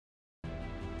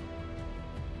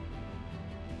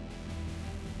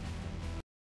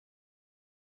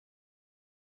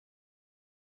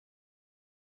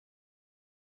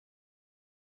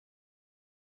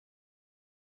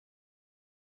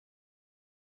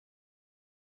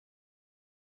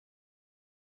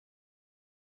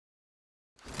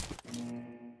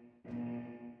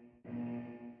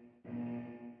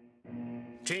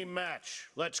Team match,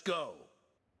 let's go.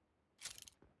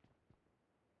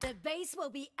 The base will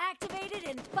be activated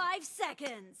in 5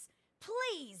 seconds.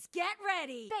 Please get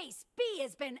ready. Base B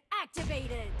has been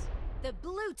activated. The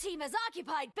blue team has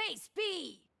occupied base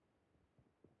B.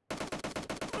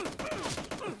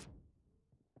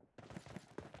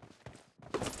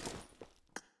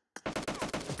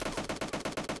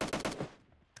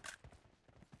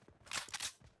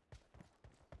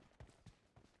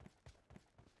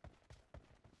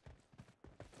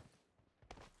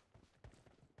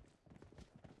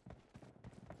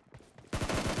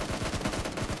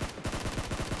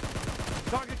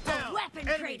 Target down! A weapon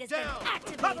Enemy crate has down! been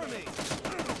activated. Cover me!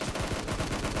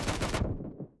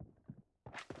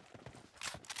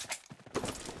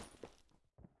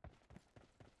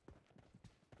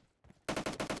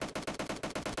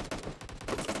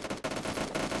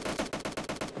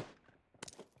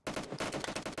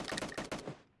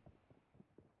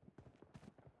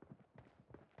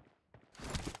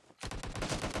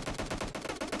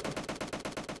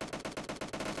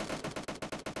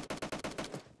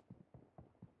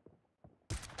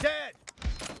 Dead!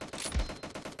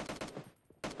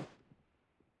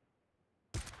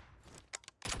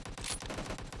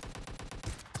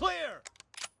 Clear!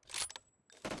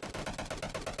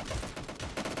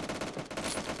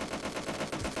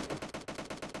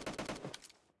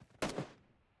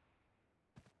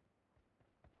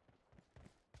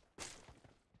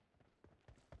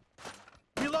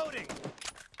 Reloading!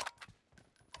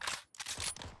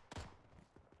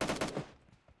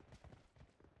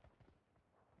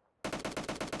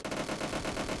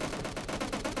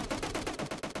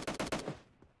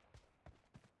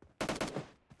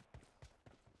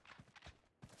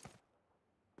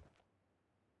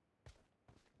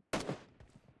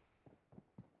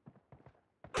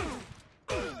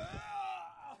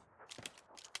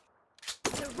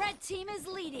 The red team is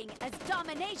leading as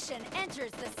domination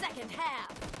enters the second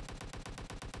half.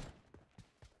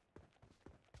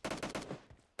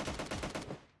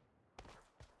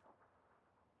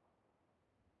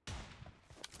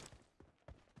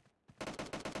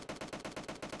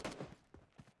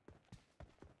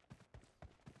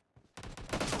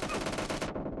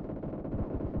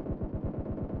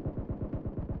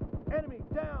 Enemy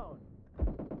down!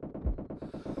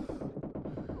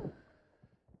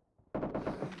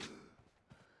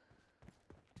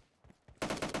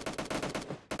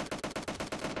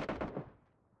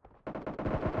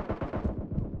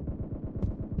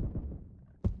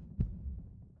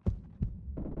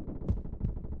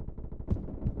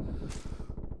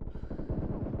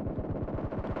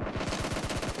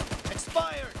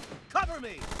 Expired! Cover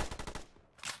me!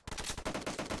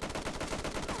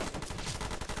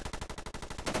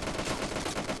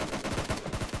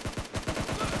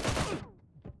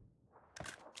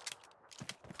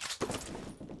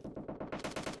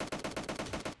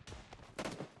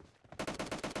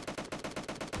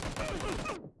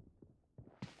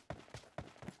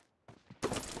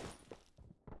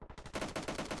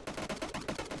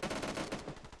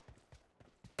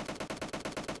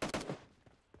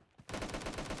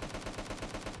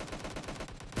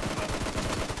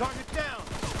 Target down!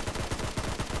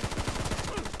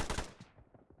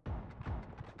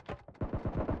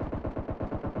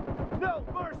 No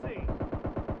mercy!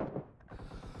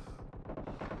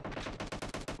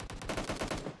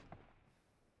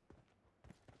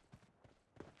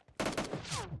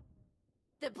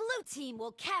 The blue team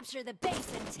will capture the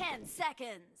base in 10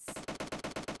 seconds.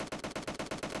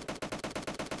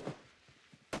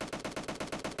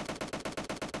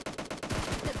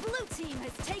 The blue team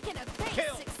has taken a base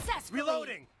Kill. successfully.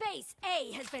 Reloading. Base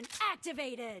A has been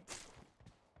activated.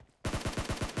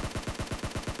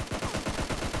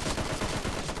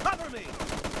 Cover me!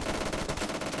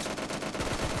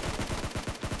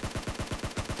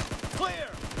 Clear!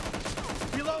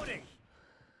 Reloading!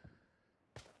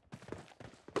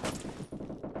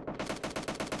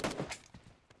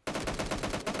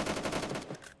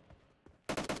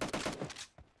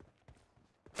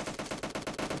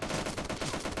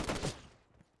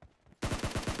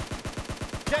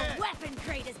 Dead! A weapon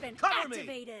crate has been Cover me.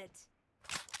 activated.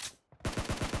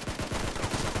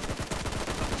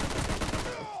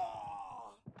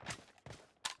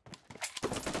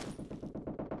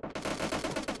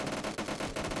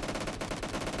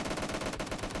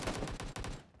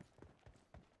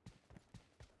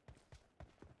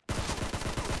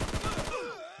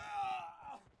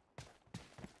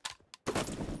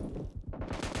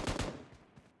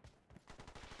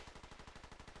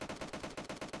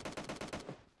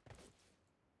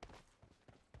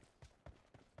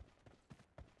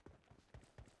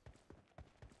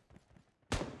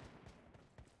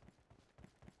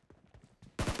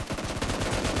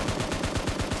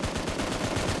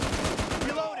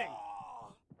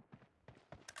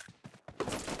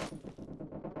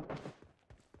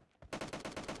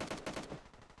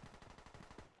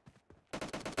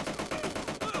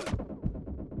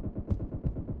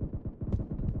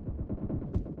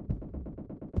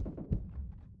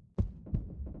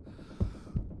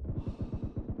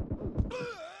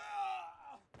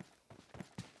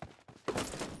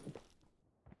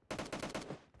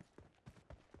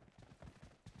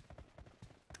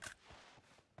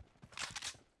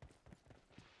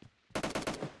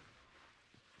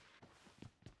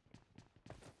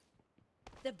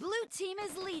 The blue team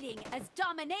is leading as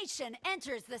domination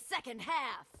enters the second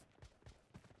half.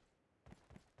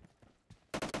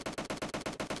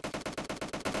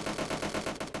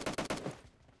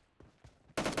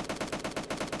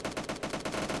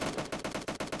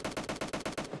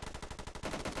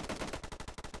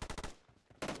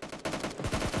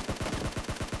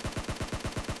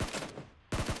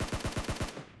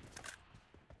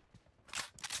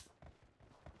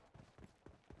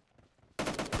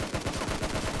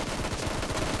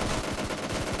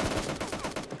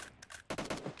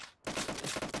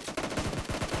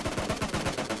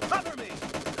 Cover me!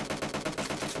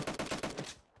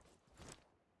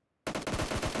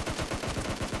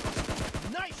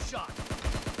 Nice shot!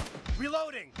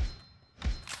 Reloading!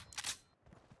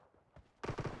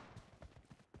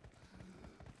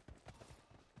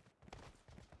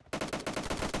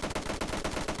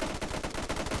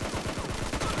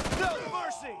 No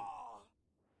mercy!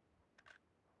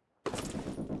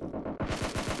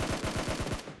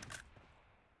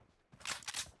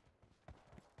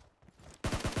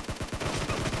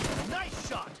 Nice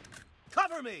shot!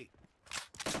 Cover me!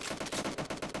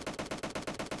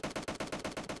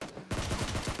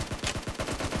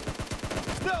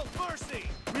 No mercy!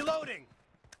 Reloading!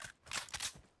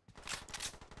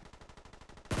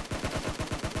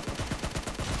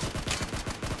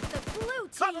 The blue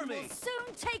Cover team me. will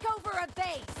soon take over a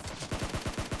base.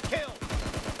 Kill!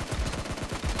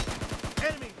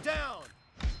 Enemy down!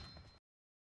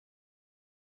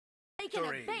 Taken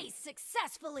a Victory. base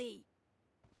successfully.